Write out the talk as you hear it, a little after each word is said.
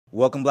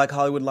Welcome, Black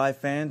Hollywood Live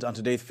fans. On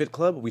today's Fit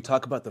Club, we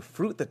talk about the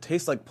fruit that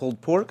tastes like pulled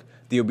pork,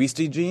 the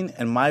obesity gene,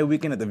 and my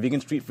weekend at the Vegan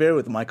Street Fair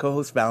with my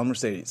co-host, Fallon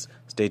Mercedes.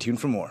 Stay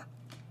tuned for more.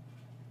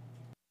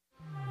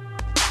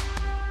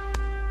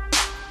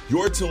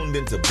 You're tuned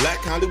into Black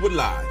Hollywood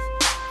Live,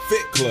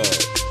 Fit Club.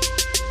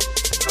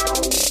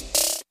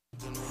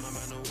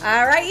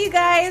 All right, you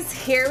guys,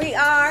 here we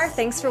are.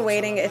 Thanks for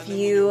waiting. If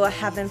you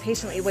have been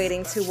patiently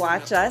waiting to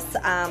watch us,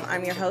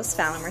 I'm your host,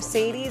 Fallon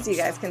Mercedes. You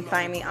guys can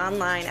find me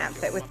online at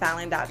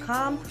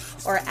fitwithfallon.com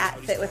or at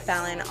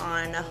fitwithfallon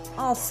on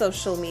all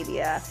social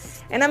media.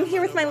 And I'm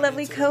here with my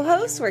lovely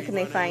co-host. Where can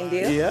they find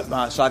you?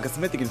 Yep, Shaka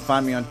Smith. You can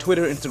find me on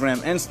Twitter,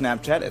 Instagram, and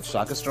Snapchat at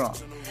Shaka Strong.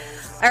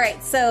 All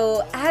right,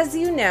 so as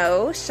you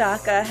know,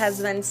 Shaka has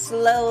been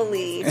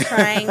slowly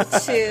trying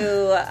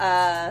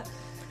to...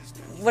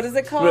 what is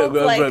it called?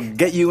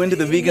 Get you into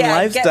the vegan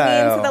lifestyle.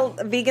 Get me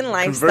into the vegan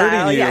lifestyle.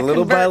 Converting you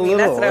little by little.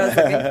 That's what I was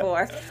looking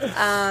for.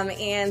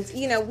 And,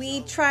 you know,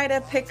 we try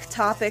to pick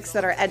topics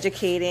that are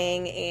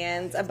educating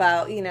and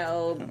about, you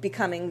know,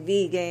 becoming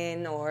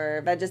vegan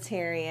or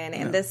vegetarian.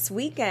 And this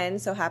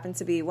weekend so happened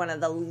to be one of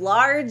the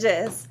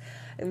largest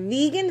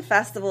vegan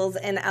festivals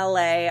in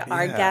LA.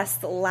 Our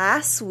guest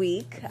last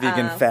week,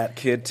 vegan fat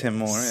kid Tim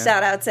Moore.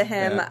 Shout out to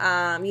him.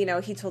 You know,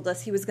 he told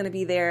us he was going to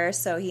be there,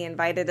 so he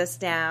invited us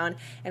down,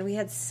 and we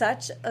had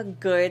such a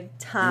good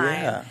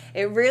time. Yeah.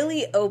 It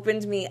really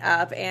opened me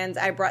up, and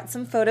I brought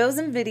some photos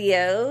and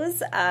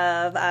videos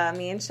of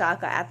me and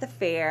Shaka at the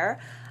fair.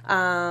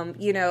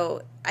 You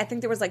know, I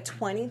think there was like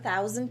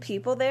 20,000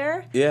 people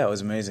there. Yeah, it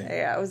was amazing.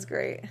 Yeah, it was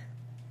great.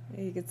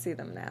 You can see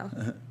them now.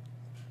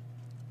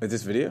 With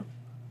this video?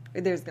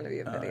 There's going to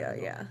be a video,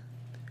 Cool. yeah.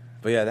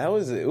 But yeah,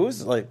 it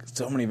was like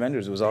so many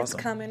vendors. It was awesome.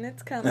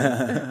 It's coming.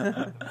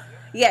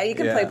 Yeah, you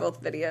can play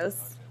both videos.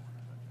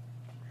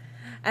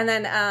 And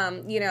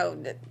then, you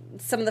know,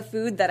 some of the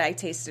food that I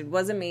tasted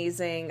was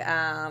amazing.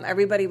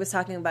 Everybody was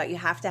talking about you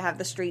have to have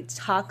the street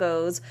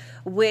tacos,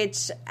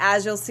 which,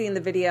 as you'll see in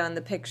the video and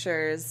the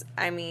pictures,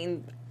 I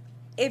mean,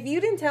 if you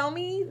didn't tell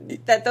me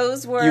that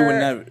those were... You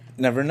would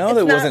never know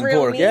that it wasn't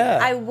pork, meat,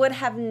 I would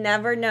have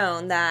never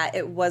known that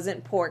it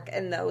wasn't pork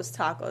in those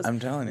tacos. I'm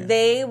telling you.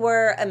 They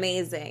were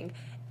amazing.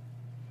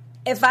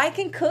 If I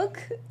can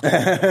cook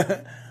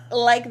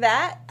like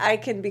that, I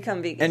can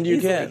become vegan. And you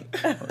easily.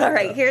 can. All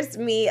right, here's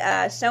me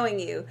showing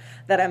you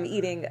that I'm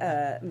eating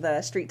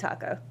the street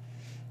taco.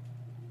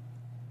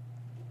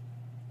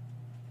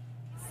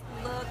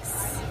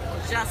 Looks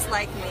just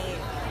like me.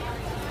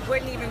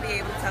 Wouldn't even be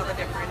able to tell the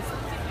difference.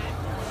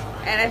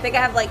 And I think I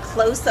have like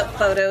close-up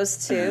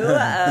photos too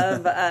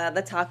of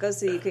the tacos,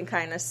 so you can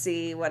kind of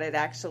see what it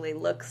actually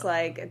looks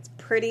like. It's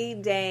pretty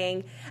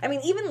dang. I mean,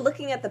 even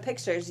looking at the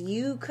pictures,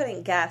 you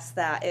couldn't guess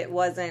that it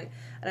wasn't.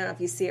 I don't know if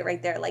you see it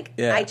right there. Like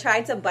I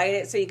tried to bite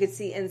it so you could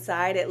see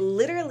inside. It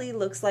literally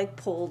looks like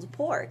pulled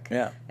pork.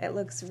 Yeah, it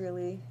looks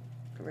really,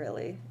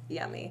 really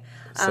yummy.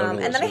 So and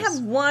then I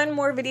have one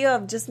more video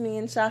of just me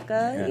and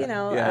Shaka, you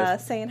know,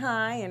 saying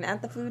hi and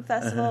at the food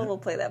festival. We'll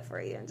play that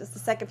for you in just a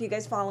sec. If you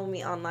guys follow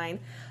me online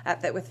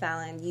at Fit with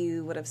Fallon,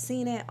 you would have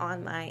seen it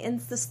on my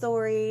Insta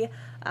story.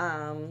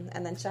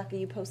 And then Shaka,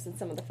 you posted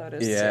some of the photos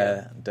too.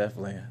 Yeah,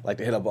 definitely. Like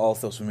to hit up all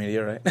social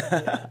media, right?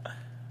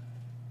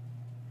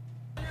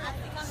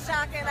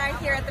 Shaka and I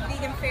here at the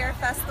Vegan Fair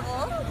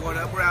Festival. What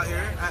up? We're out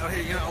here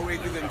you know,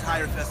 already do the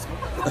entire festival.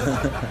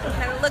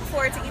 And I look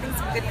forward to eating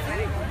some good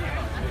food.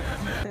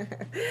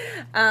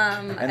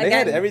 And they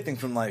had everything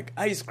from like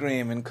ice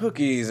cream and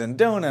cookies and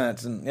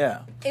donuts and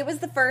It was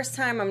the first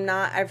time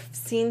I've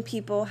seen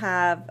people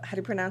have, how do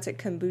you pronounce it,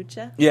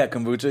 kombucha? Yeah,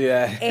 kombucha,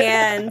 yeah.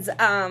 And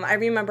I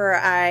remember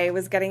I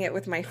was getting it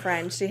with my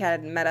friend. She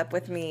had met up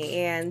with me,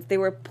 and they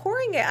were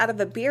pouring it out of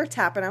a beer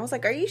tap, and I was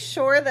like, are you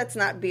sure that's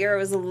not beer? I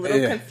was a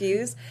little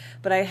confused,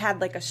 but I had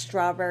like a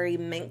strawberry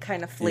mint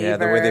kind of flavor. Yeah,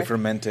 the way they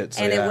ferment it.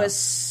 So and it was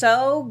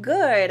so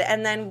good.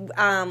 And then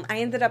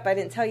I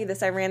didn't tell you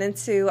this, I ran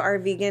into our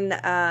vegan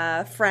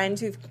friend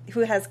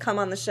who has come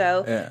on the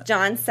show,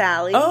 John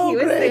Sally. Oh, he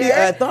was great. there.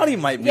 Yeah, I thought he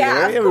might be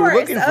there. Of Yeah, course, we were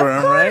looking for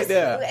him, right?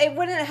 Yeah. It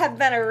wouldn't have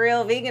been a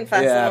real vegan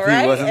festival, if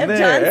right? He wasn't if there.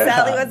 John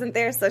Sally wasn't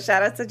there. So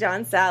shout out to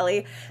John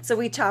Sally. So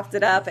we chopped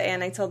it up,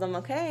 and I told him,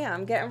 okay,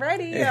 I'm getting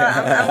ready.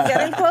 I'm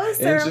getting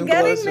closer. I'm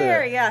getting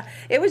there. Yeah.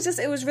 It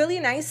was really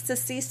nice to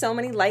see so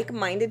many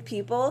like-minded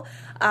people.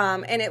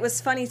 And it was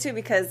funny, too,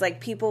 because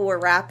like people were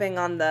rapping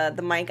on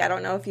the mic. I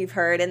don't know if you've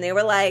heard. And they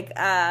were like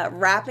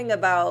rapping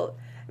about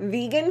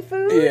vegan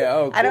food. Yeah,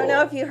 oh, cool. I don't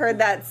know if you heard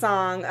that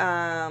song.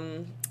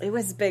 It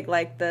was big,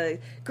 like the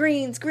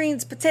greens,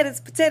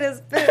 potatoes. I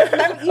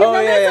got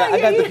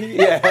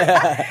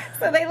the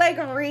So they like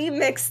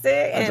remixed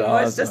it and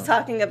was just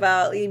talking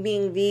about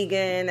being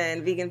vegan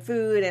and vegan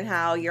food and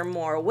how you're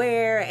more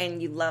aware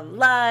and you love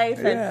life.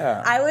 And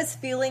I was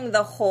feeling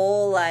the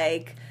whole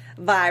like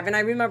vibe. And I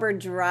remember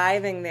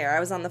driving there. I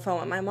was on the phone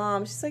with my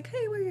mom. She's like,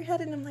 hey, where are you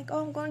headed? And I'm like,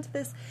 oh, I'm going to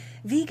this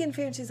vegan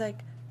fair. And she's like,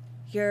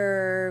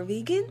 you're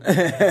vegan?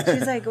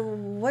 She's like,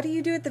 what do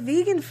you do at the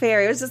vegan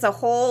fair? It was just a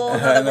whole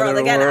other world.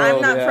 Again,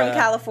 I'm not from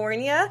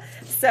California.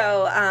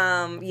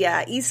 So,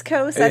 East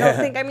Coast. I don't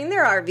think,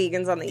 there are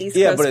vegans on the East Coast.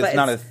 Yeah, but it's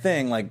not a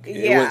thing.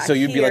 So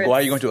you'd be like, why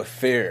are you going to a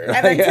fair?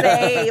 And then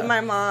today,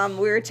 my mom,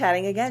 we were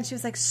chatting again. She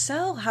was like,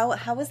 so,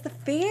 how was the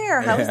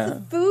fair? How was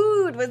the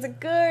food? Was it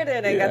good?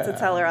 And I got to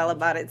tell her all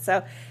about it.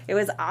 So it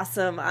was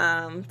awesome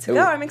to go.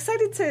 I'm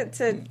excited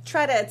to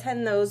try to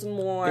attend those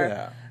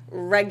more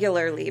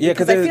regularly,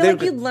 because I feel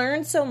like you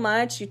learn so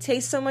much, you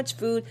taste so much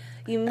food,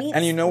 you meet,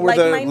 and you know where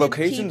the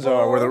locations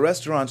are, where the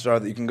restaurants are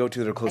that you can go to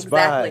that are close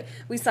by.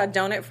 We saw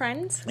Donut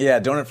Friend. Yeah,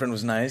 Donut Friend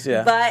was nice.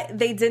 Yeah, but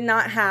they did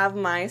not have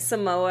my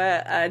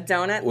Samoa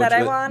donut that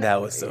I wanted.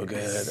 That was so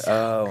good.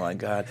 Oh my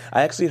god!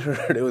 I actually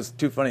heard, it was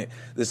too funny.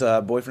 This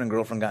boyfriend and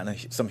girlfriend got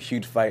in some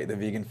huge fight at the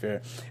vegan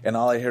fair, and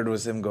all I heard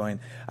was him going,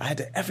 "I had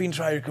to effing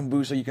try your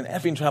kombucha. You can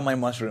effing try my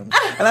mushrooms."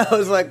 And I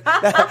was like,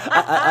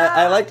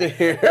 I like to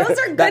hear those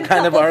are good that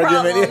kind of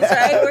argument,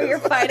 right? Where you're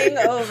fighting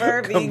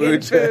over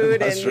vegan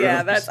food,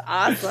 and that's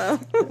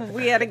awesome.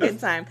 We had a good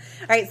time.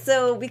 All right,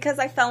 so because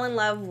I fell in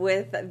love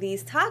with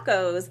these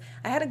tacos,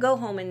 I had to go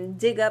home and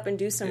dig up and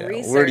do some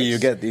research. Where do you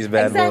get these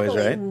bad boys,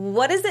 right?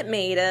 What is it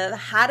made of?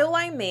 How do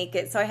I make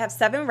it? So I have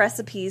 7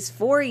 recipes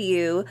for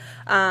you,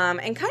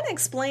 and kind of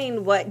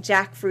explain what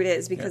jackfruit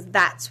is, because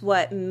that's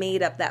what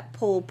made up that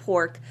pulled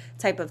pork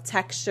type of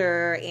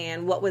texture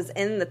and what was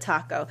in the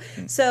taco.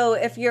 So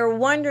if you're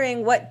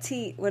wondering what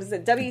is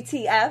it,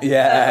 WTF?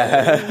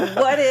 Yeah.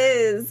 What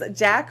is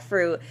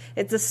jackfruit?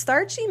 It's a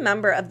starchy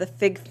member of the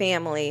fig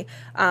family.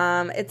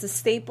 It's a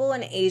staple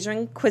in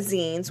Asian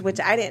cuisines, which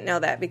I didn't know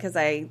that, because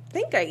I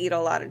think I eat a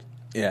lot of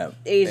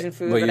Asian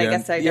food, but I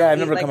guess I don't. Yeah, I've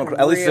never come across,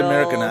 at least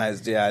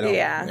Americanized. Yeah, I don't.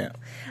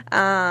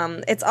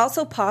 Yeah. It's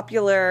also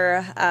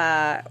popular,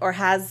 or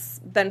has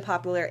been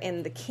popular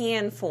in the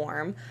can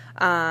form,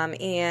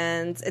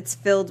 and it's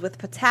filled with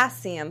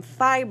potassium,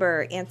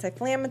 fiber,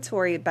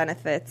 anti-inflammatory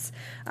benefits.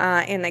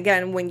 And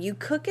again, when you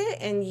cook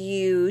it and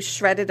you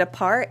shred it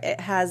apart, it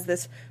has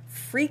this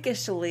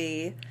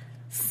freakishly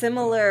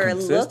similar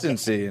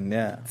consistency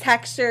look,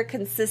 texture,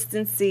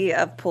 consistency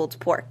of pulled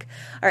pork.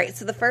 All right,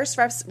 so the first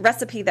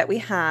recipe that we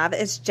have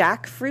is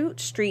jackfruit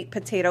street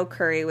potato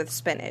curry with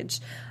spinach.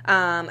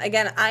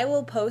 Again, I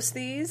will post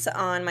these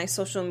on my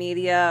social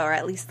media, or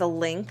at least the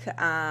link,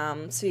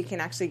 so you can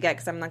actually get,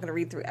 because I'm not going to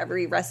read through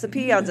every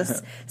recipe. I'll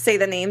just say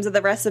the names of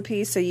the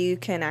recipe so you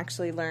can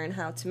actually learn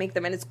how to make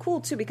them. And it's cool,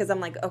 too, because I'm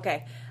like,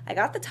 okay, I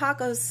got the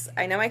tacos.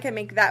 I know I can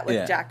make that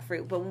with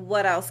jackfruit, but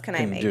what else can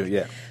I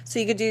make? So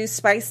you could do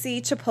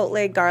spicy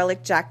chipotle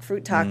garlic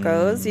jackfruit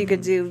tacos. You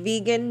could do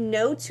vegan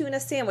no tuna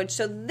sandwich.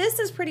 So this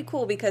is pretty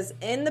cool, because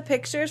in the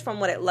pictures, from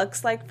what it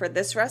looks like for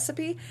this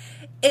recipe,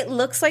 it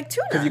looks like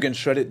tuna. Because you can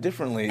shred it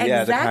differently.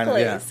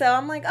 Exactly. Yeah, so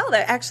I'm like, oh,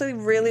 that actually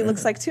really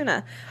looks like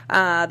tuna.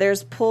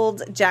 There's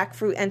pulled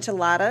jackfruit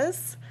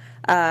enchiladas,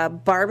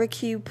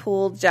 barbecue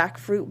pulled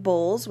jackfruit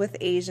bowls with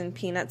Asian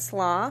peanut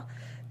slaw,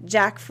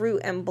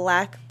 jackfruit and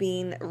black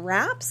bean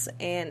wraps,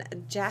 and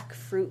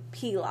jackfruit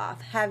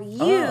pilaf. Have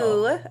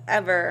you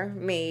ever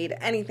made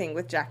anything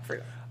with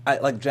jackfruit? I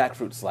like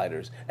jackfruit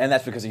sliders, and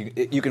that's because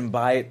you can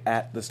buy it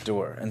at the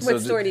store. And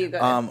Which store do you go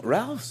to?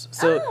 Ralph's.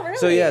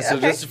 Really?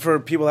 So just for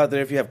people out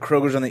there, if you have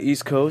Kroger's on the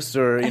East Coast,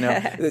 or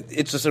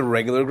it's just a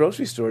regular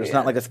grocery store. It's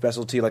not like a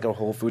specialty like a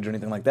Whole Foods or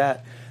anything like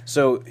that.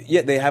 So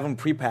they have them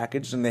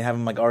prepackaged, and they have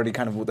them like already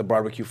kind of with the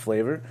barbecue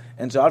flavor.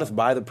 And so I'll just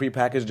buy the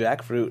prepackaged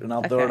jackfruit, and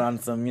I'll throw it on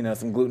some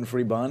some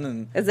gluten-free bun.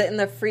 And is it in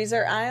the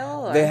freezer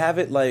aisle? Or? They have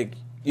it like.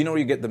 You know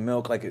where you get the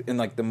milk, like in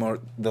like the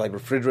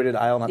refrigerated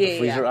aisle, not the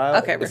freezer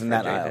aisle. Okay, it's in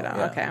that aisle.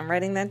 Yeah. Okay, I'm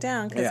writing that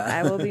down, because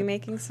I will be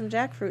making some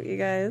jackfruit, you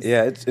guys.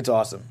 Yeah, it's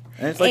awesome,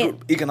 and it's like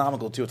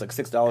economical too. It's like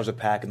 $6 a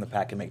pack, and the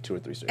pack can make 2 or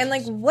 3 servings. And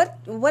like,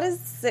 what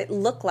does it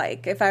look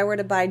like if I were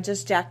to buy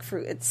just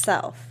jackfruit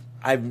itself?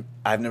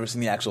 I've never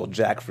seen the actual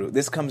jackfruit.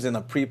 This comes in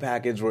a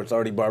prepackaged where it's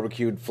already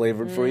barbecued,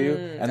 flavored for you,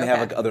 and they have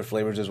like other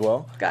flavors as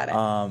well. Got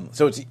it.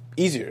 So it's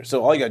easier.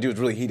 So all you gotta do is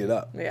really heat it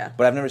up. Yeah.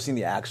 But I've never seen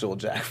the actual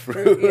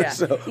jackfruit. Yeah.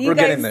 So we're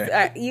getting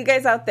there. You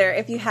guys out there,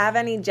 if you have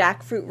any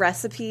jackfruit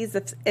recipes,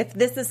 if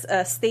this is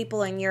a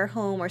staple in your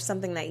home or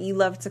something that you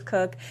love to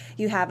cook,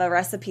 you have a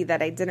recipe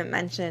that I didn't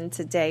mention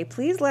today,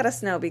 please let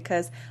us know,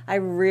 because I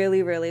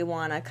really, really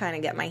want to kind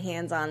of get my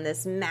hands on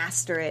this,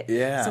 master it.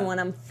 Yeah. So when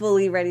I'm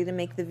fully ready to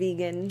make the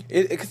vegan,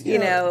 leap,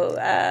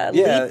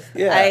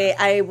 yeah.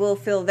 I will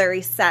feel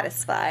very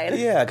satisfied.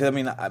 Yeah,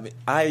 because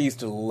I used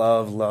to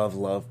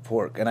love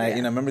pork, and I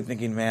remember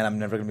thinking, man, I'm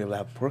never gonna be able to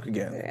have pork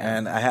again. Yeah.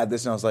 And I had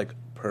this, and I was like,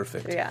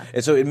 perfect. Yeah.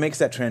 And so it makes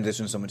that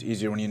transition so much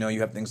easier when you know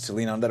you have things to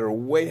lean on that are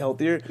way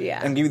healthier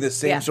and give you the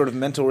same sort of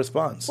mental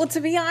response. Well,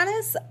 to be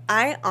honest,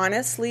 I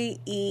honestly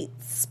eat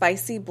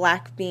spicy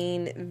black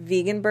bean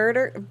vegan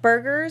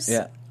burgers.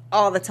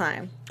 All the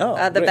time. Oh,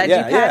 the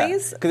veggie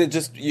patties. Because it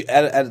just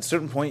at a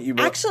certain point you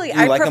actually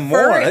I like them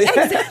more.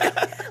 Exactly.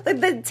 Like,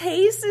 the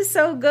taste is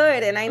so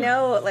good, and I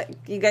know like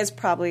you guys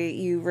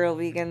probably, you real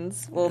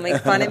vegans will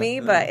make fun of me,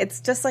 but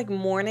it's just like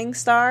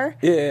Morningstar.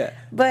 Yeah.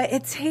 But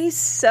it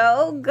tastes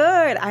so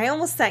good. I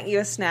almost sent you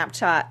a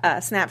snapshot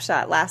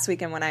last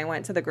weekend when I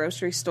went to the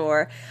grocery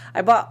store.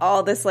 I bought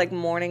all this like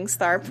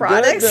Morningstar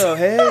products. Good though.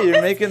 Hey,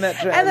 you're making that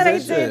transition. And then I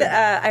did.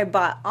 I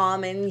bought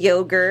almond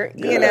yogurt.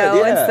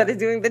 Instead of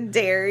doing the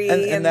dairy.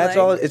 And that's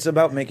all. It's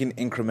about making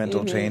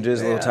incremental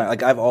changes. A little time.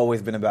 Like I've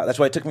always been about. That's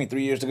why it took me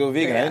 3 years to go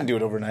vegan. I didn't do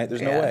it overnight.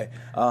 There's no way.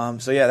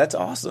 So that's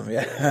awesome.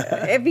 Yeah.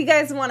 If you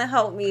guys want to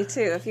help me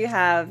too, if you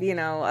have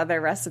other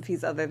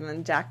recipes other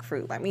than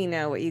jackfruit, let me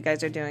know what you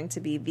guys are doing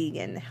to be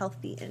vegan,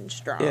 healthy, and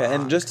strong. Yeah,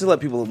 and just to let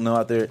people know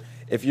out there,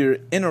 if you're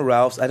in a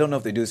Ralph's, I don't know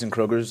if they do this in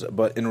Kroger's,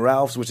 but in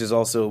Ralph's, which is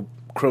also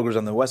Kroger's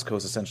on the West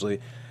Coast, essentially,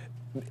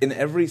 in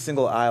every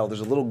single aisle,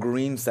 there's a little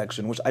green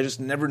section, which I just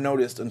never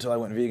noticed until I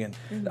went vegan.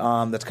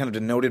 That's kind of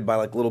denoted by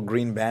like little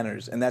green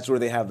banners, and that's where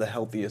they have the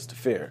healthiest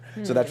fare.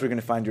 So that's where you're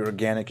going to find your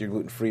organic, your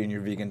gluten-free, and your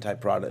vegan type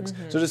products.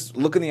 So just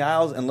look in the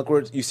aisles and look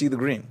where you see the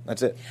green.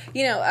 That's it.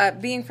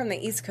 Being from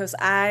the East Coast,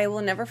 I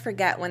will never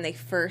forget when they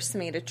first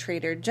made a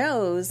Trader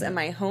Joe's in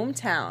my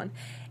hometown,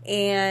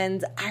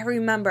 and I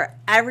remember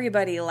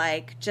everybody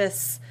like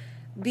just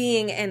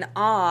being in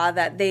awe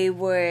that they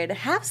would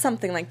have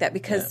something like that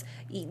because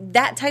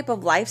that type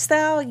of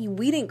lifestyle,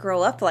 we didn't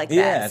grow up like that.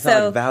 Yeah, it's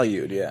not like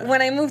valued,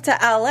 When I moved to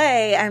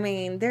LA, I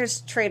mean,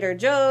 there's Trader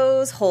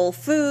Joe's, Whole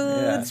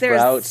Foods,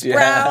 there's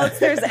Sprouts,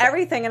 there's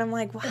everything. And I'm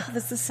like, wow,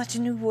 this is such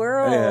a new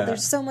world. Yeah.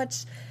 There's so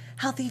much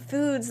healthy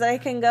foods that I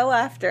can go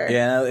after.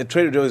 Yeah,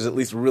 Trader Joe's is at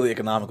least really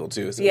economical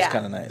too, so it's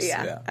kind of nice.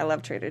 Yeah, I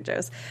love Trader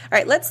Joe's. All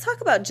right, let's talk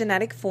about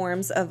genetic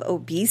forms of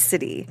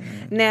obesity.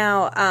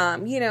 Now,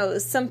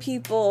 some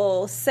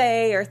people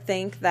say or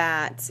think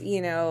that,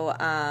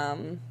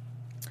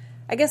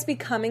 I guess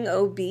becoming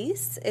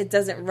obese, it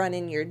doesn't run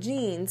in your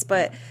genes,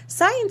 but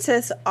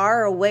scientists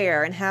are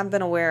aware and have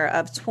been aware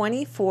of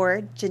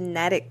 24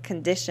 genetic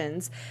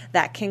conditions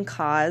that can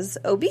cause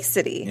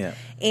obesity. Yeah.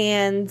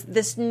 And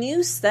this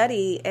new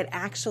study, it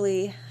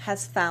actually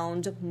has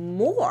found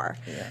more.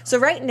 Yeah. So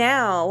right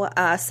now,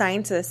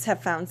 scientists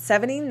have found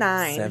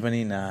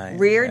 79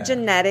 rare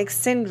genetic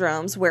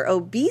syndromes where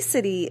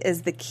obesity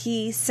is the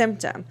key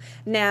symptom.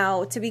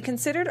 Now, to be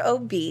considered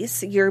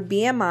obese, your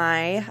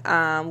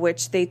BMI,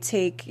 which they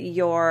take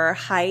your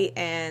height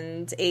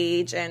and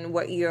age and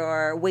what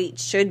your weight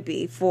should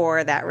be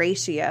for that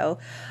ratio,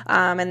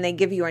 and they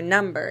give you a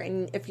number.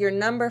 And if your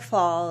number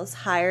falls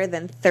higher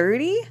than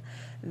 30,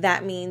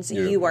 that means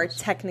you are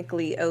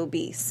technically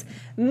obese.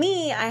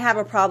 Me, I have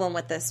a problem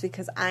with this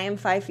because I am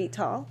 5 feet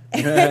tall.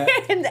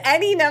 And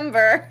any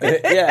number,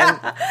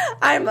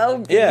 I'm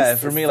obese. Yeah,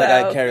 for me,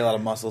 I carry a lot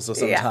of muscle, so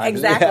sometimes. Yeah,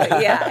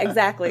 exactly.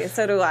 Exactly.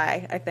 So do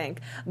I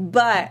think.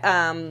 But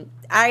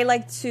I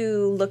like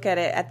to look at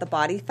it at the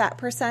body fat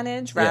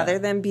percentage rather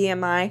than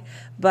BMI.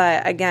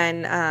 But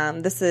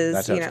again, this is...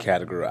 That's how it's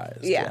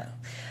categorized. Yeah.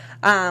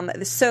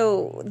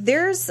 So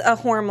there's a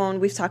hormone,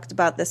 we've talked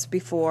about this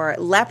before,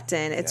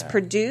 leptin. It's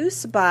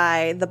produced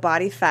by the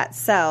body fat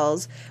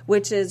cells,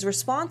 which is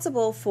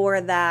responsible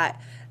for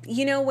that,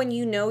 when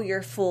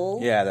you're full.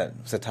 Yeah, that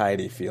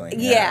satiety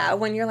feeling. Yeah,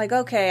 when you're like,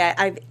 okay,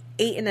 I've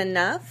eaten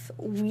enough.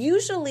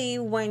 Usually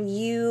when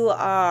you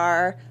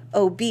are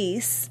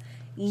obese,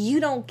 you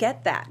don't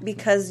get that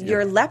because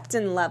your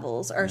leptin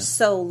levels are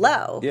so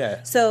low.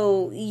 Yeah.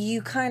 So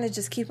you kind of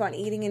just keep on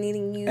eating and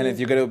eating. And if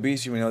you get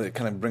obese, it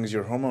kind of brings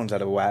your hormones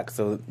out of whack,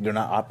 so they're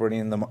not operating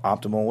in the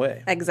optimal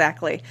way.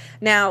 Exactly.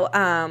 Now,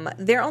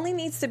 there only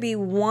needs to be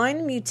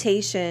one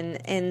mutation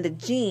in the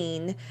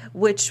gene,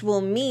 which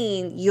will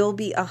mean you'll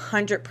be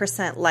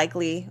 100%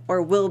 likely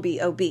or will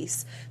be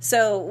obese.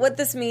 So what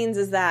this means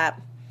is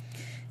that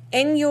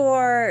in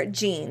your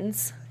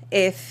genes,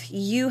 if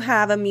you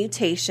have a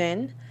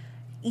mutation,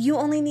 you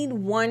only need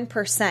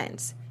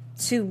 1%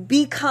 to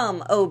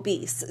become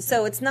obese.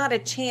 So it's not a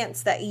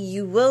chance that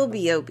you will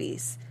be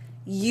obese.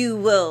 You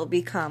will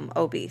become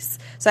obese.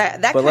 So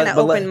that kind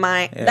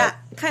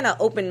of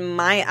opened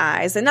my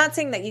eyes. And not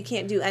saying that you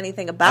can't do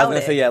anything about it. I was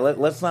going to say,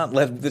 let's not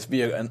let this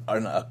be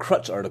a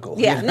crutch article.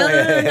 Yeah, no.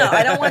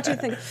 I don't want you to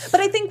think.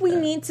 But I think we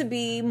need to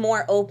be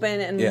more open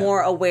and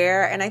more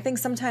aware. And I think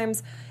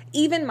sometimes,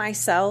 even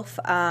myself,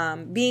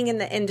 being in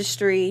the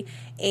industry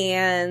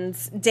and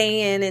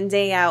day in and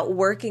day out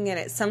working in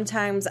it,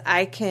 sometimes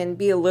I can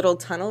be a little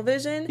tunnel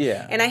vision.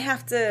 Yeah. And I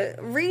have to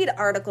read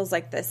articles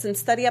like this and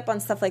study up on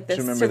stuff like this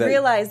to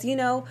realize,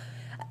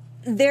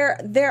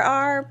 there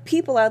are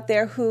people out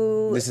there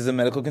who... This is a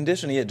medical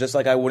condition. Yeah, just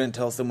like I wouldn't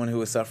tell someone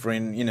who is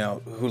suffering,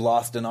 who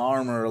lost an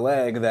arm or a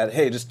leg that,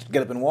 hey, just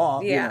get up and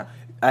walk. Yeah.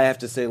 I have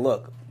to say,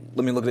 look,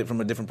 let me look at it from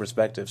a different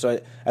perspective. So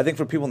I think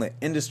for people in the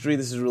industry,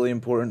 this is really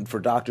important. For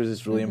doctors,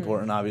 it's really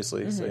important,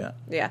 obviously. So,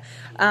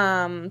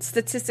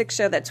 statistics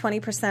show that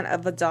 20%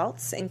 of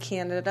adults in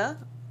Canada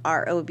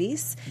are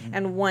obese,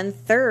 and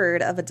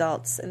 1/3 of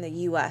adults in the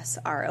U.S.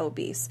 are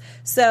obese.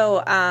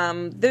 So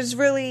there's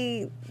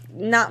really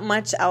not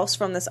much else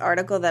from this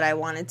article that I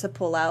wanted to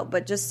pull out,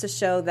 but just to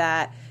show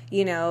that,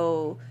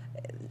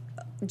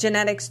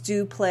 genetics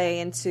do play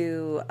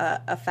into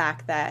a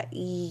fact that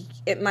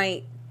it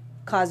might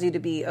cause you to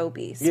be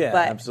obese. Yeah,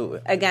 but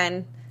absolutely.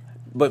 Again,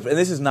 and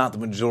this is not the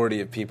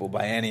majority of people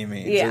by any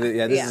means. Yeah,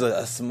 So, this is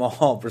a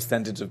small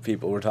percentage of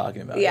people we're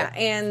talking about. Yeah,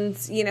 and,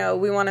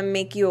 we want to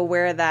make you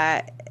aware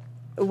that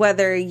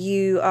whether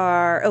you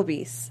are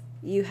obese,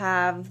 you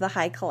have the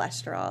high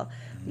cholesterol,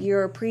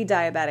 you're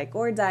pre-diabetic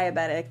or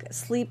diabetic,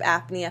 sleep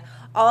apnea,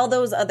 all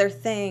those other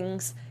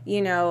things,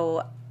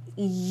 you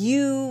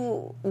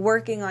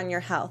working on your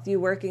health, you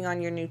working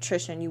on your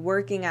nutrition, you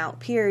working out,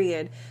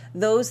 period,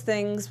 those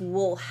things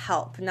will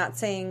help. Not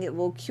saying it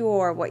will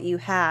cure what you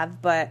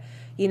have, but,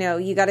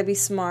 you got to be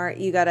smart.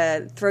 You got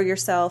to throw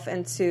yourself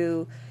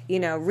into,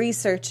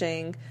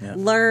 researching,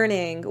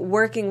 learning,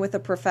 working with a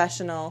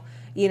professional,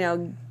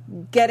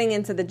 getting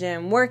into the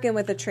gym, working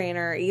with a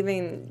trainer,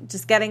 even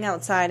just getting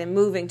outside and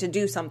moving to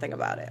do something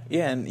about it.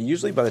 Yeah, and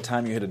usually by the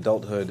time you hit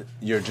adulthood,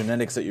 your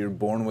genetics that you're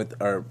born with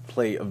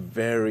play a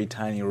very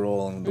tiny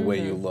role in the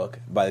way you look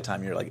by the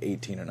time you're like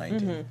 18 or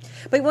 19.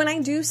 But when I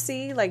do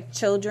see like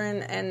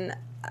children, and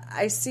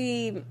I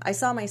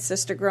saw my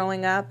sister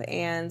growing up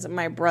and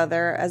my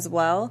brother as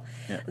well.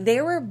 Yeah. They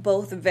were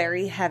both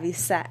very heavy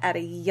set at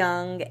a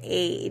young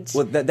age.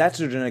 Well, that's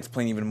your genetics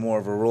playing even more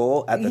of a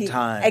role at the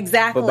time.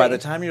 Exactly. But by the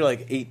time you're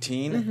like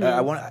 18,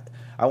 I want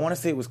to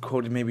say it was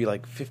quoted maybe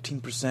like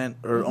 15%,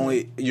 or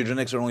only your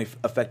genetics are only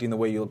affecting the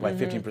way you look by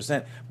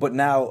 15%. But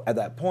now at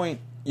that point,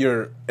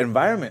 your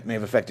environment may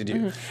have affected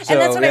you. So, and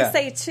that's what I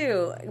say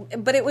too.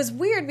 But it was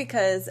weird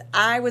because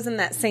I was in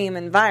that same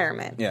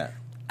environment. Yeah.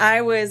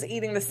 I was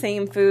eating the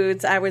same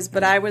foods.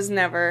 but I was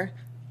never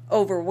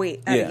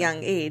overweight at a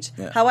young age.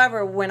 Yeah.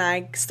 However, when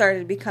I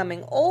started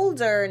becoming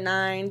older,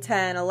 9,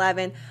 10,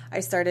 11, I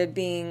started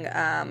being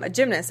a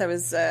gymnast. I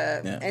was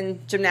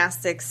in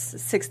gymnastics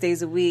 6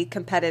 days a week,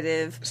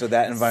 competitive. So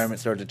that environment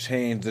started to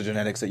change the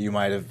genetics that you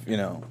might have,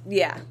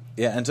 Yeah.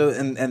 Yeah, and so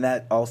and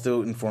that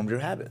also informed your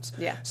habits.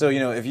 Yeah. So,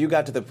 if you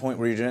got to the point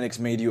where your genetics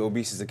made you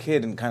obese as a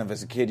kid, and kind of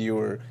as a kid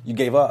you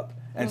gave up,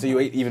 and so you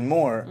ate even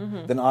more,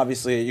 then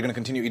obviously you're going to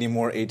continue eating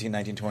more 18,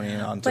 19, 20,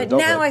 and on to But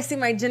adulthood. now I see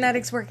my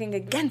genetics working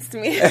against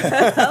me.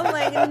 I'm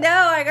like, no,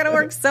 I got to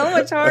work so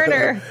much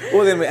harder.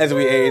 Well, then as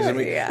we age, and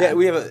we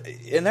have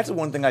and that's the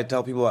one thing I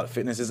tell people about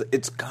fitness is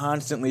it's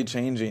constantly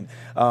changing.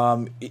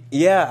 I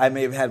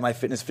may have had my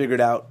fitness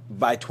figured out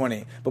by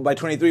 20, but by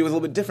 23 it was a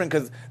little bit different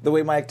because the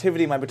way my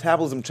activity, my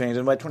metabolism changed,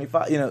 and by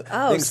 25,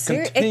 things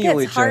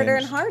continually it gets harder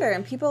changed. and harder,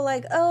 and people are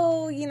like,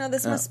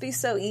 this must be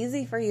so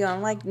easy for you.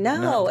 I'm like,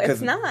 no,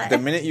 it's not.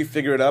 The minute you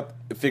figure it out,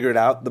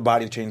 the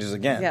body changes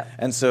again. Yep.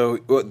 And so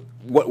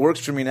what works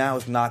for me now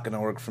is not going to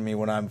work for me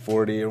when I'm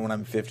 40 or when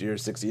I'm 50 or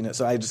 60.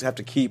 So I just have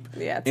to keep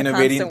it's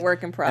innovating, a constant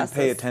work in process. And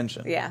pay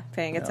attention. Yeah,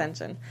 paying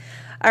attention.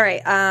 All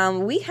right,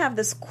 we have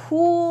this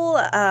cool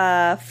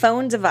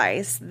phone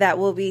device that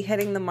will be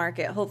hitting the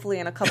market hopefully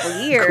in a couple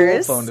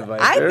years. Cool phone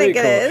device. I think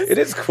cool. it is. It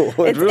is cool.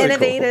 It's really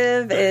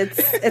innovative. Cool.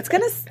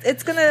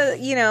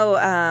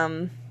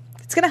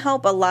 It's going to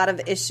help a lot of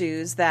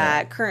issues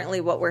that currently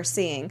what we're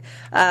seeing.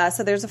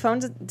 So there's a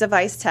phone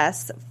device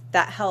test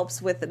that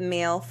helps with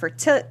male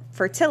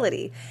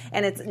fertility,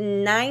 and it's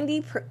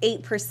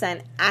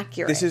 98%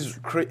 accurate. This is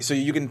crazy. So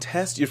you can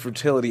test your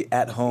fertility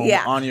at home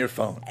on your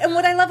phone. And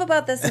what I love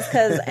about this is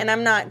because, and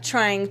I'm not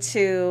trying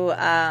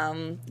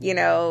to,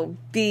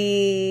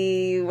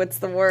 be, what's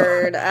the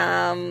word?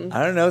 I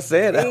don't know.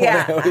 Say it.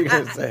 What are you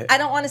going to say? I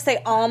don't want to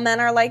say all men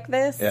are like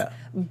this. Yeah.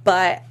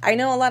 But I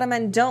know a lot of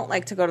men don't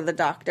like to go to the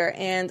doctor,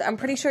 and I'm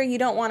pretty sure you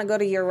don't want to go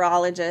to your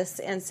urologist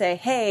and say,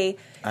 hey,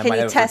 can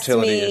you test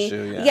me?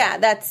 Issue,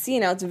 that's,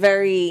 it's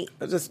very...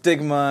 There's a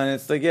stigma, and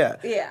it's like,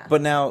 Yeah.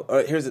 But now,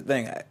 here's the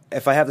thing.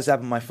 If I have this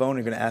app on my phone,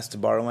 you're going to ask to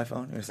borrow my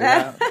phone? You're going to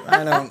say,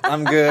 I know,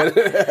 I'm good.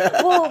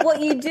 Well,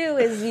 what you do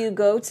is you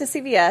go to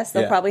CVS.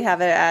 They'll probably have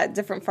it at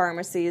different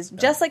pharmacies,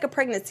 just like a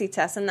pregnancy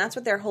test, and that's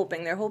what they're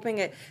hoping. They're hoping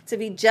it to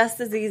be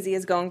just as easy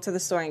as going to the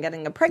store and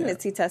getting a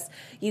pregnancy test.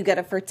 You get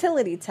a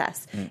fertility test.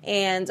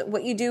 And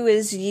what you do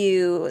is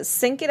you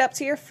sync it up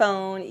to your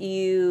phone.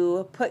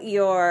 You put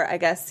your,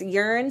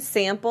 urine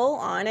sample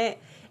on it.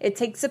 It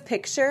takes a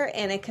picture,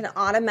 and it can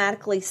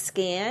automatically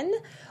scan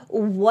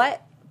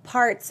what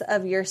parts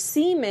of your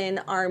semen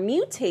are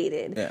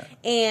mutated. Yeah.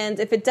 And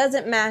if it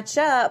doesn't match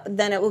up,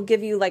 then it will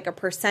give you like a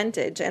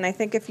percentage. And I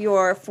think if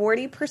you're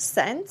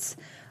 40%,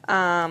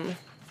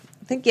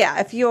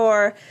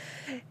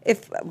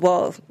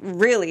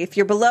 if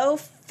you're below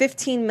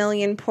 15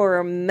 million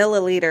per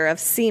milliliter of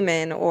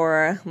semen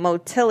or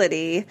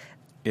motility,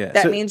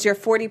 that means you're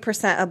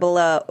 40%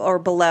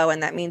 below,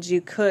 and that means you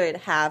could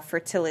have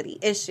fertility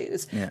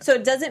issues. Yeah. So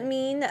it doesn't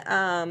mean,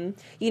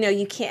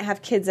 you can't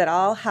have kids at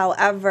all.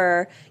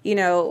 However,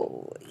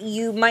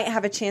 you might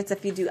have a chance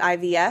if you do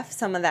IVF.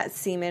 Some of that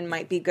semen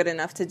might be good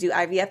enough to do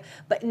IVF.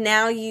 But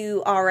now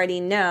you already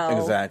know.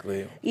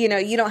 Exactly.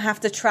 You don't have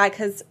to try,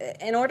 because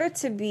in order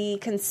to be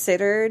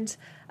considered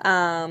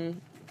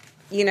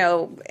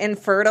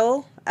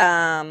infertile,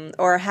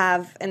 or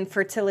have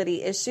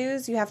infertility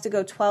issues, you have to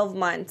go 12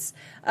 months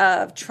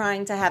of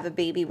trying to have a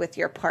baby with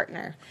your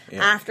partner.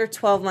 Yeah. After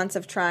 12 months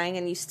of trying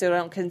and you still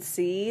don't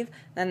conceive,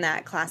 then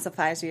that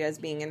classifies you as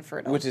being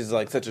infertile. Which is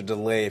like such a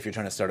delay if you're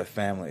trying to start a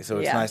family. So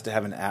it's nice to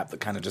have an app that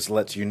kind of just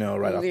lets you know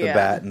right off the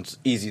bat, and it's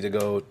easy to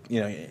go,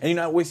 and you're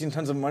not wasting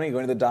tons of money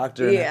going to the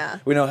doctor. Yeah.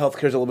 We know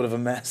healthcare's a little bit of a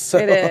mess. So.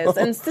 It is.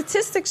 And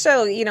statistics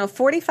show,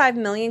 45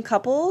 million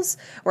couples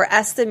were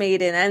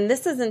estimated, and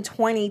this is in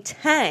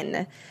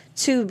 2010,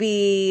 to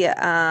be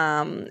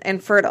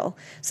infertile.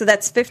 So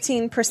that's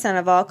 15%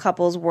 of all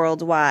couples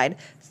worldwide.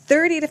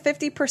 30 to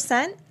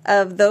 50%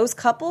 of those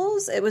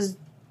couples, it was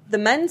the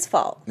men's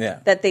fault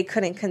that they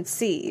couldn't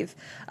conceive.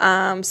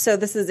 So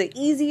this is an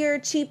easier,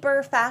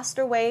 cheaper,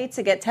 faster way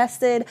to get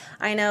tested.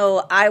 I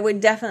know I would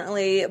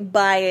definitely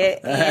buy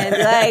it and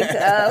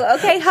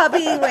okay,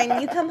 hubby,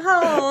 when you come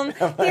home,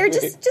 here,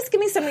 just give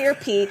me some of your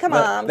pee. Come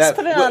on, just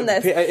put it on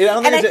this.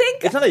 I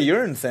think it's not a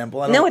urine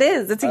sample. No, it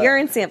is. It's a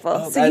urine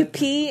sample. So you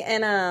pee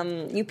in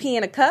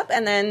a cup,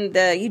 and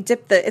then you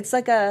dip it's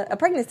like a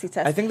pregnancy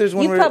test. I think there's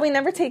one. You've probably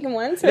never taken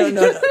one. So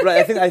no,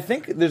 right. I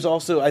think there's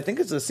also. I think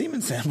it's a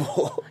semen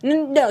sample.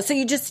 No, so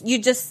you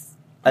just.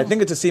 I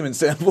think it's a semen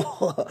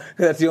sample.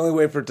 That's the only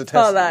way for it to test.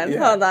 Hold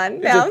on.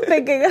 Now I'm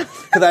thinking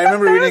because I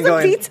remember reading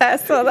going. Pee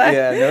test. Hold on.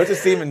 Yeah, no, it's a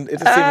semen.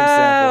 It's a semen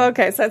sample.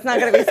 Okay, so it's not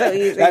going to be so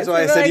easy. That's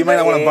why I said you might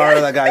not want to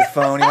borrow that guy's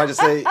phone. You might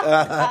just say.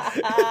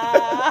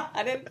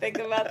 I didn't think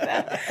about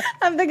that.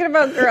 I'm thinking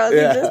about girls.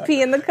 You just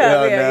pee in the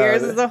cup.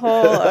 Yours is a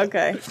whole.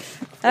 Okay.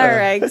 All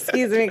right,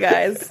 excuse me,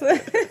 guys. All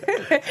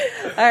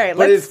right,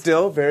 but it's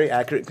still very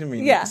accurate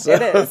convenience. Yeah,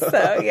 it is.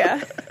 So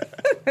yeah.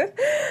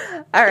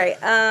 All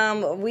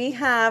right. We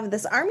have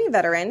this Army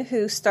veteran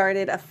who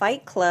started a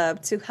fight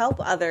club to help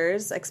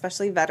others,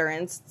 especially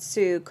veterans,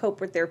 to cope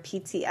with their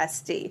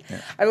PTSD.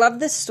 Yeah. I love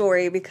this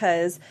story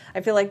because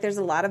I feel like there's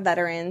a lot of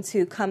veterans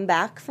who come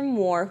back from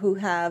war who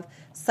have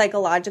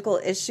psychological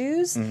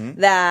issues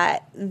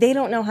that they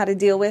don't know how to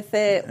deal with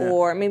it,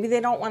 or maybe they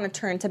don't want to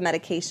turn to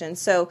medication.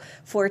 So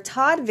for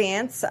Todd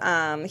Vance,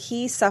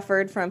 he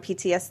suffered from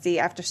PTSD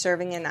after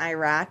serving in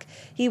Iraq.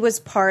 He was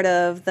part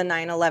of the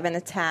 9/11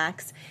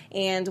 attacks,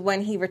 and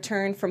when he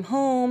returned from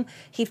home,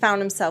 he found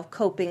himself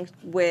coping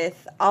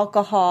with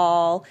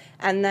alcohol,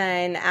 and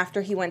then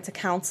after he went to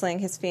counseling,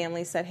 his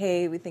family said,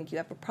 hey, we think you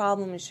have a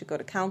problem, you should go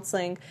to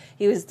counseling.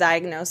 He was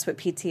diagnosed with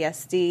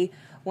PTSD.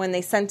 When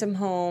they sent him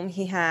home,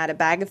 he had a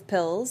bag of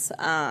pills.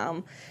 He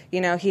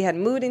had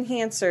mood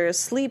enhancers,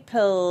 sleep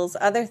pills,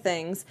 other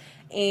things.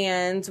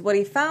 And what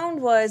he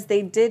found was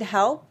they did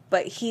help,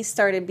 but he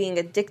started being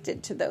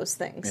addicted to those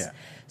things. Yeah.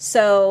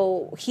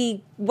 So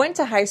he went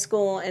to high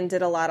school and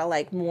did a lot of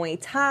Muay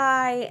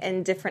Thai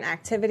and different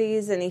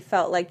activities. And he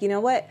felt like, you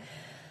know what?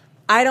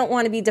 I don't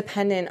want to be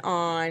dependent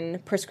on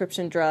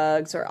prescription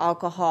drugs or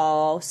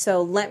alcohol,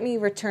 so let me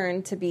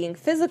return to being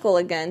physical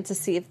again to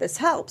see if this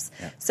helps.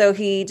 Yeah. So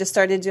he just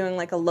started doing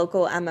a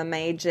local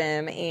MMA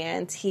gym,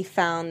 and he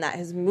found that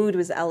his mood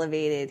was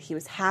elevated, he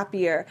was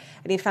happier,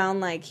 and he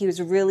found he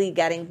was really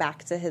getting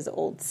back to his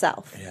old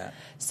self. Yeah.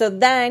 So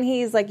then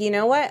he's like, you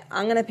know what,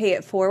 I'm going to pay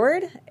it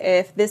forward.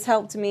 If this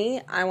helped me,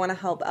 I want to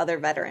help other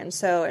veterans.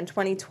 So in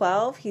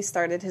 2012, he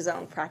started his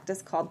own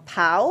practice called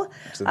POW,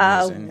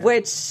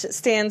 which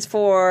stands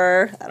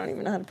for, I don't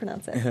even know how to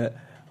pronounce it.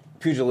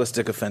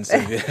 Pugilistic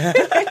offensive.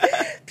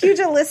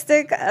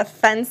 Pugilistic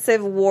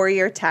offensive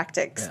warrior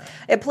tactics.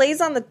 Yeah. It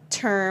plays on the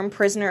term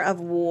prisoner of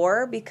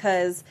war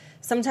because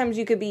sometimes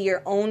you could be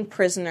your own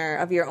prisoner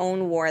of your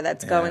own war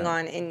that's going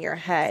on in your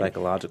head.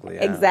 Psychologically,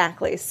 yeah.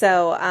 Exactly.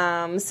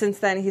 So since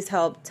then, he's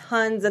helped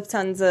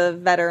tons of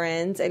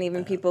veterans and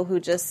even people who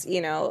just,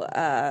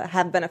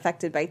 have been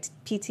affected by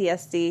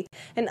PTSD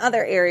in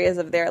other areas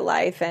of their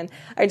life. And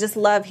I just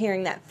love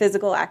hearing that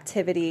physical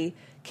activity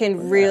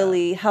can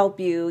really help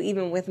you,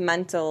 even with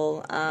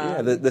mental.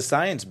 The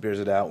science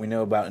bears it out. We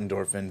know about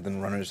endorphins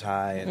and runner's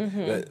high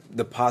and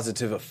the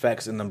positive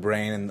effects in the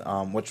brain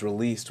and what's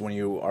released when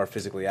you are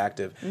physically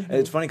active. And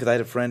it's funny because I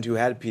had a friend who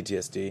had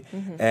PTSD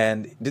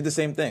and did the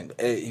same thing.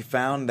 He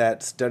found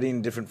that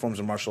studying different forms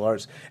of martial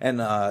arts,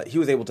 and he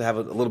was able to have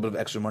a little bit of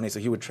extra money,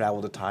 so he would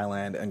travel to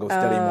Thailand and go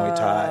study Muay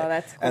Thai.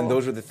 That's cool. And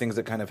those were the things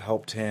that kind of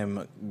helped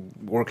him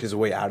work his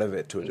way out of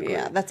it to a degree.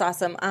 Yeah, that's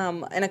awesome.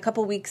 In a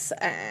couple weeks,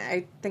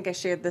 I think I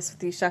shared this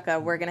with you, Shaka.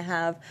 We're going to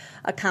have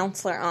a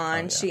counselor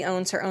on. She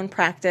owns her own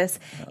practice,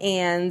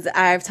 and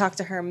I've talked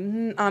to her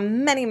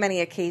on many, many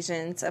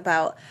occasions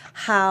about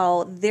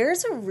how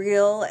there's a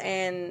real,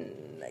 and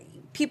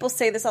people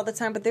say this all the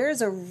time, but there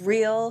is a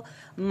real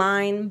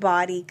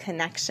mind-body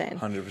connection.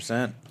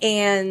 100%.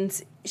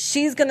 And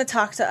she's going to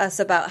talk to us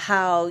about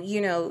how,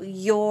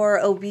 your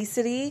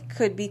obesity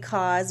could be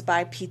caused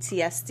by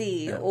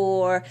PTSD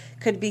or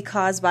could be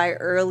caused by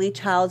early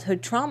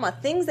childhood trauma,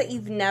 things that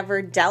you've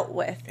never dealt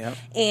with. Yep.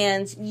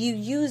 And you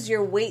use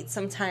your weight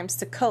sometimes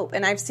to cope.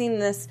 And I've seen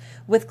this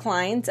with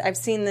clients. I've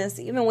seen this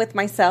even with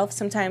myself.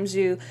 Sometimes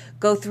you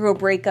go through a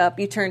breakup,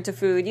 you turn to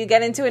food. You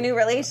get into a new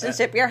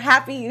relationship, you're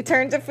happy, you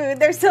turn to food.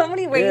 There's so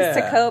many ways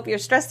to cope. You're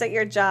stressed at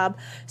your job.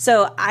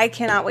 So I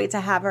cannot wait to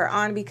have her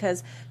on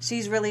because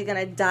she's really going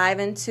to dive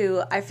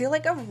into, I feel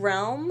like, a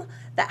realm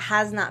that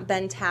has not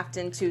been tapped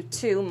into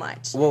too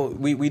much. Well,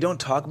 we don't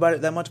talk about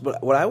it that much,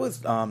 but what I was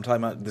talking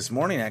about this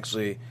morning,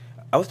 actually,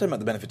 I was talking about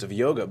the benefits of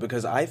yoga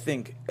because I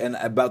think, and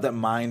about that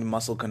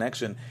mind-muscle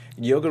connection,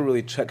 yoga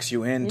really checks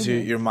you into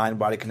your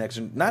mind-body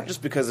connection, not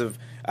just because of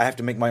I have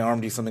to make my arm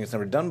do something it's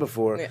never done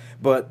before,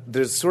 but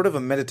there's sort of a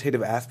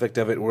meditative aspect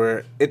of it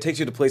where it takes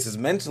you to places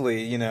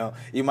mentally,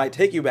 you might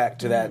take you back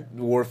to that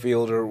war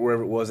field or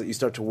wherever it was that you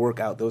start to work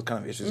out those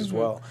kind of issues as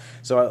well.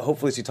 So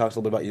hopefully she talks a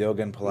little bit about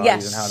yoga and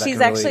Pilates and how that she's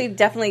can actually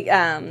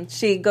definitely,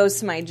 she goes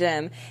to my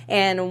gym,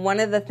 and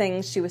one of the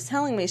things she was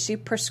telling me, she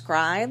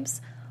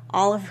prescribes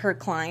all of her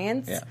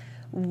clients,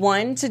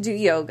 one, to do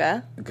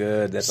yoga.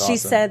 Good, that's awesome. She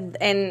said,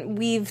 and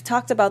we've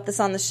talked about this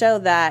on the show,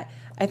 that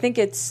I think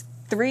it's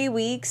 3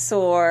 weeks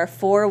or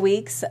 4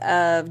 weeks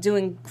of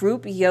doing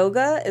group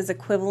yoga is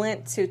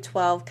equivalent to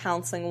 12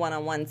 counseling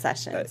one-on-one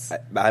sessions.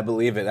 I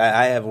believe it.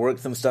 I have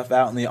worked some stuff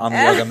out on the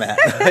yoga mat.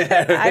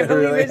 I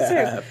believe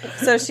it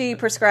too. So she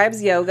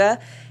prescribes yoga.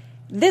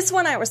 This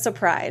one I was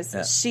surprised.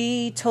 Yeah.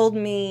 She told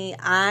me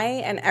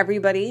I and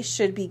everybody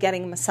should be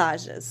getting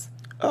massages.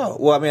 Oh,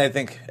 well, I mean, I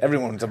think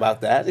everyone's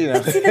about that,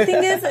 But see, the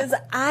thing is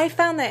I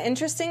found that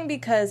interesting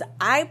because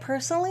I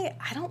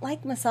don't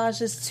like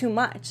massages too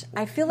much.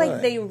 I feel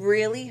like they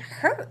really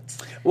hurt.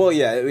 Well,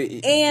 yeah, you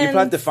probably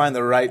have to find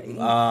the right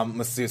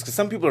masseuse because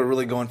some people are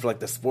really going for like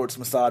the sports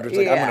massage. It's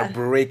like I'm going to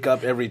break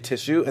up every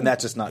tissue, and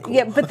that's just not cool.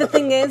 Yeah, but the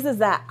thing is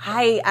that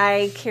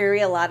I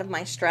carry a lot of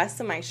my stress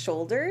in my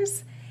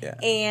shoulders. Yeah.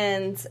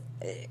 And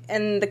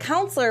the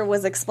counselor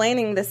was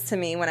explaining this to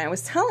me when I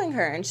was telling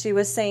her, and she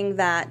was saying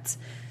that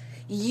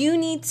you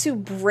need to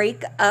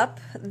break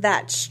up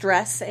that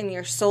stress in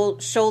your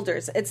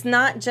shoulders. It's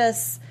not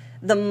just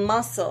the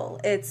muscle.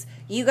 It's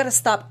you got to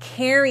stop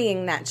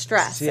carrying that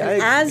stress. See,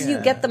 as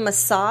you get the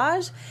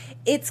massage,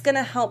 it's going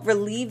to help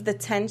relieve the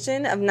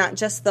tension of not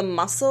just the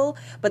muscle,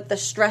 but the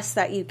stress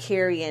that you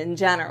carry in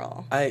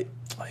general.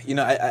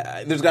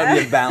 There's got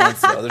to be a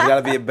balance, though. There's got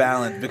to be a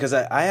balance because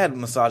I had a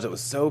massage that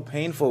was so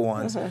painful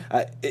once.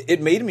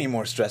 It made me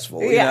more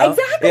stressful.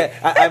 Exactly.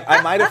 Yeah,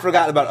 I might have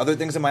forgotten about other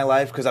things in my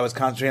life because I was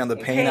concentrating on the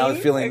pain I was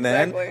feeling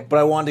then, but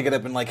I wanted to get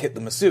up and hit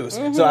the masseuse.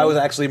 So I was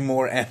actually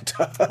more amped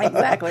up.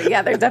 Exactly.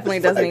 Yeah, there definitely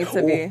does need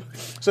to be.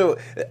 So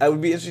it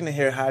would be interesting to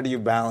hear how do you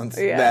balance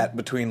that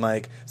between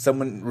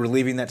someone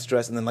relieving that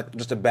stress and then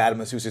just a bad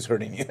masseuse who's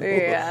hurting you.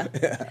 Yeah.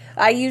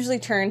 I usually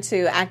turn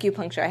to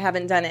acupuncture. I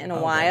haven't done it in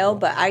a while,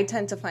 but I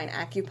tend to find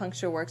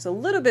acupuncture works a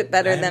little bit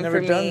better than for me.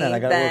 I've never done that. I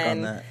got to work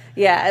on that.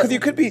 Yeah, because you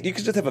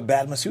could just have a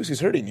bad masseuse who's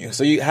hurting you.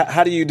 So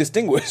how do you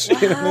distinguish?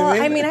 Well, you know what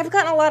I mean? I've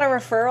gotten a lot of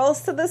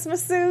referrals to this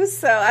masseuse,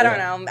 so I don't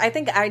know. I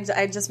think I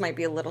just might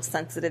be a little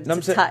sensitive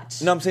to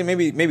touch. No, I'm saying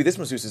maybe this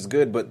masseuse is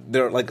good, but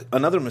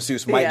another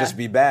masseuse might just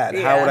be bad.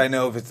 How would I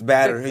know if it's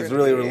bad or he's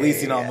really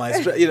releasing all my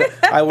stress?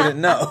 I wouldn't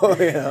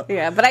know.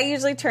 Yeah, but I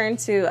usually turn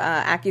to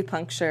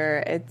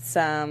acupuncture. It's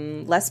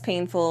less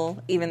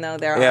painful, even though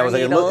there are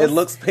needles. It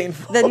looks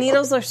painful. The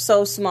needles are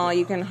so small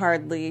you can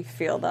hardly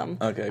feel them.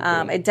 Okay,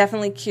 cool. It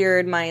definitely cured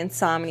my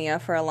insomnia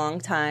for a long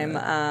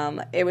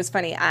time. It was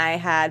funny. I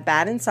had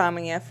bad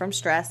insomnia from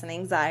stress and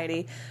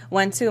anxiety.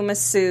 Went to an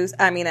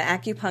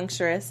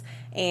acupuncturist,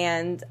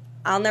 and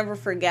I'll never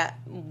forget.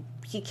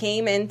 He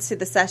came into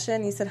the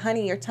session. He said,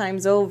 "Honey, your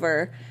time's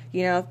over.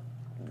 You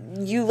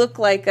look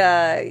like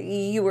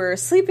you were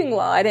sleeping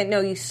well. I didn't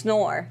know you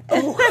snore."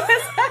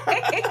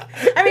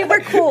 I mean,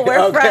 we're cool.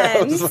 We're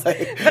friends.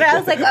 But I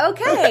was like,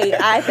 okay,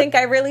 I think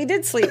I really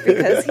did sleep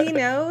because he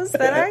knows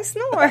that I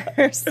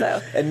snore.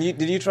 So. And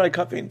did you try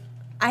cupping?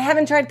 I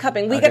haven't tried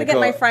cupping. We got to get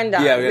my friend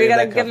on. Yeah, we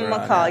got to give him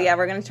a call. Yeah,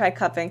 we're going to try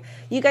cupping.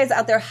 You guys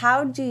out there,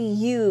 how do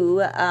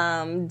you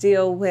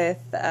deal with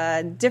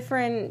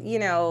different,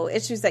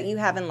 issues that you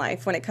have in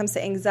life when it comes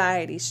to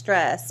anxiety,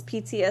 stress,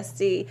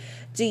 PTSD?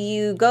 Do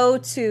you go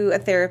to a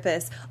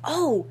therapist?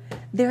 Oh,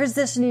 there's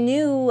this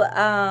new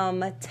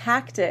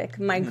tactic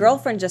my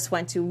girlfriend just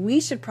went to. We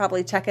should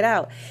probably check it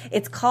out.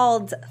 It's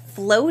called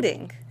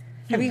floating.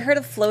 Have you heard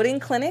of floating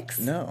clinics?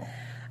 No.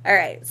 All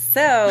right,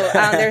 so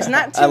there's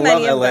not too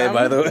many of them. I love LA,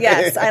 by the way.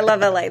 Yes, I love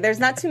LA. There's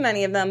not too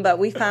many of them, but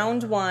we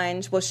found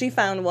one. Well, she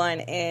found one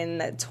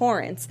in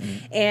Torrance,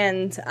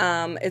 and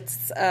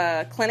it's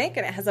a clinic,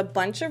 and it has a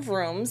bunch of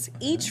rooms.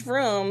 Each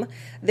room,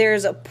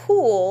 there's a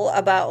pool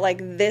about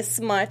this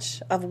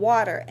much of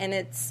water, and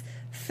it's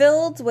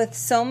filled with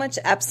so much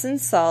Epsom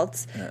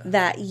salts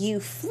that you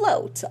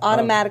float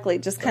automatically,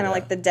 just kind of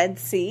like the Dead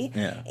Sea,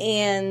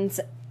 and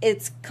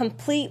it's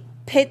complete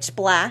pitch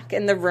black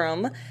in the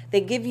room.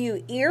 They give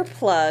you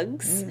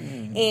earplugs,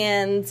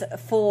 and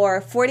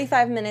for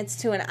 45 minutes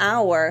to an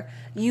hour,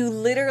 you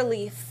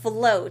literally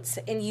float,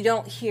 and you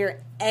don't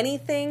hear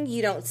anything,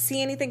 you don't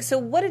see anything. So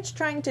what it's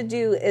trying to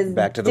do is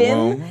back to the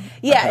womb.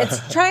 Yeah,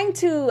 it's trying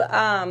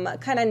to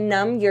kind of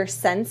numb your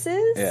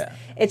senses. Yeah.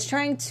 It's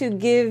trying to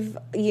give,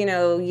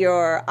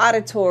 your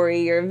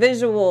auditory, your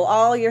visual,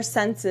 all your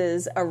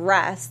senses a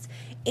rest.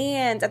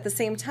 And at the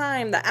same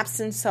time, the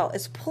Epsom salt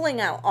is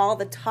pulling out all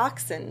the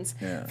toxins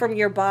from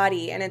your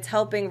body, and it's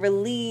helping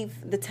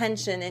relieve the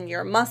tension in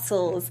your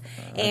muscles.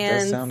 That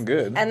does sound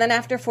good. And then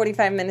after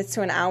 45 minutes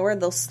to an hour,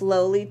 they'll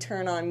slowly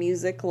turn on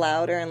music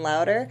louder and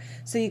louder,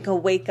 so you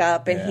can wake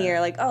up and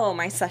hear like, oh,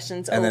 my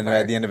session's over. And then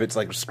at the end of it, it's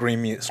like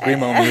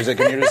screamo music,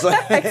 and you're just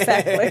like...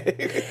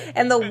 Exactly.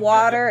 And the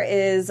water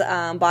is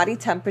body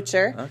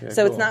temperature,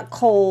 so it's not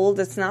cold,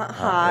 it's not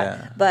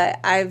hot, but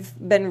I've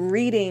been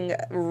reading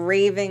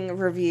raving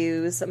reviews.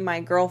 My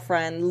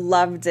girlfriend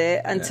loved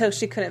it until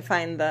she couldn't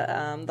find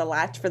the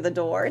latch for the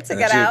door to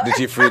get out. Did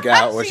she freak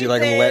out? Was she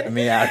like, let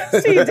me out?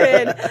 She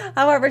did.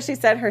 However, she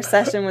said her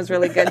session was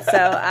really good, so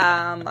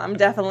I'm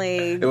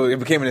definitely... It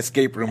became an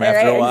escape room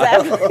after a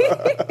while. Exactly.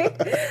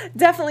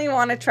 Definitely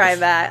want to try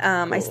that.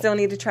 Cool. I still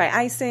need to try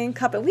icing,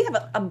 cupping. We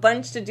have a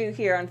bunch to do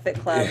here on Fit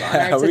Club on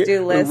our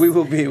to-do list.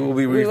 We'll be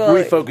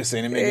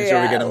refocusing and making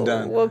sure we get them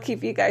done. We'll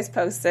keep you guys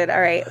posted.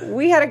 All right.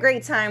 We had a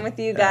great time with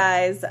you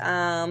guys.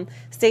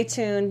 Stay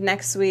tuned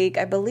next week.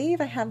 I believe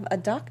I have a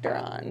doctor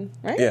on,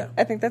 right? Yeah.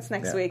 I think that's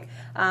next week.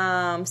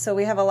 So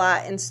we have a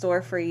lot in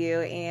store for you.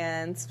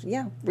 And,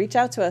 reach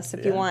out to us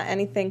if you want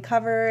anything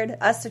covered,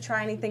 us to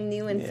try anything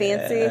new and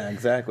fancy. Yeah,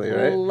 exactly,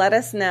 right? Let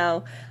us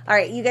know. All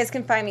right. You guys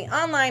can find me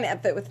online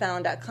at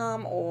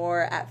fitwithfallon.com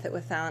or at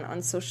fitwithfallon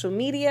on social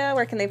media.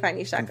 Where can they find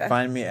you, Shaka? You can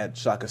find me at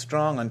Shaka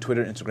Strong on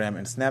Twitter, Instagram,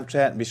 and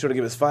Snapchat. And be sure to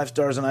give us 5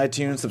 stars on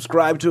iTunes.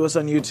 Subscribe to us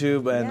on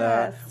YouTube.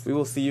 And we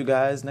will see you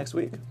guys next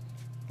week.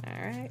 All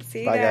right.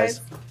 See you Bye,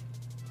 guys.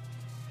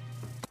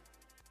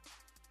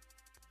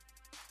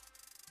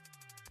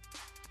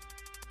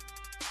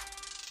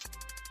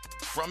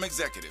 From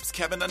executives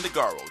Kevin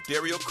Undergaro,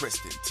 Dario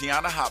Kristen,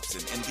 Tiana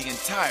Hobson, and the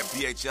entire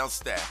BHL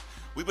staff,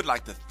 we would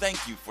like to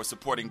thank you for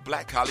supporting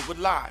Black Hollywood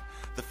Live,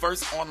 the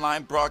first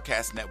online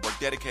broadcast network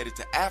dedicated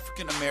to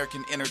African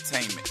American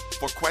entertainment.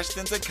 For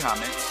questions and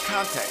comments,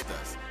 contact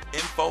us.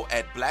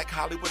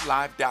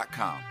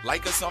 info@blackhollywoodlive.com.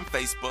 Like us on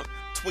Facebook,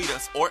 tweet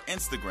us, or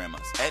Instagram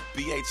us at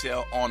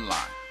BHL Online.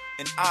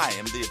 And I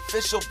am the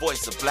official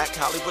voice of Black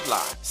Hollywood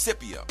Live,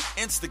 Scipio.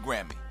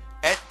 Instagram me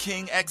at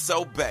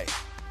KingXOBay.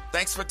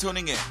 Thanks for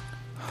tuning in.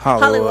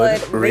 Hollywood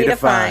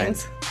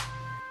redefined.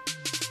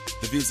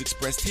 The views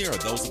expressed here are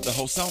those of the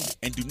host only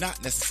and do not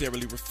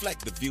necessarily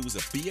reflect the views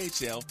of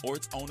BHL or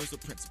its owners or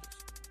principals.